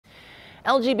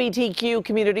LGBTQ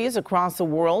communities across the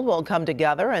world will come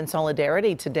together in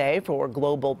solidarity today for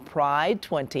Global Pride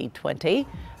 2020.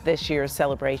 This year's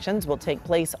celebrations will take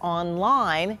place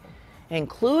online,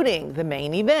 including the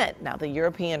main event. Now, the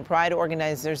European Pride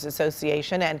Organizers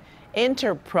Association and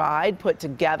Interpride put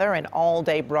together an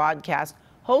all-day broadcast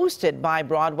hosted by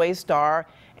Broadway star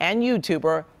and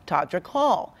YouTuber Todrick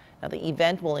Hall. Now, the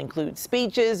event will include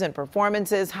speeches and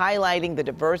performances highlighting the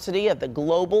diversity of the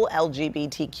global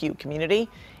LGBTQ community.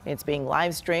 It's being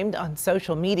live streamed on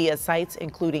social media sites,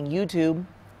 including YouTube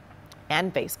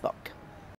and Facebook.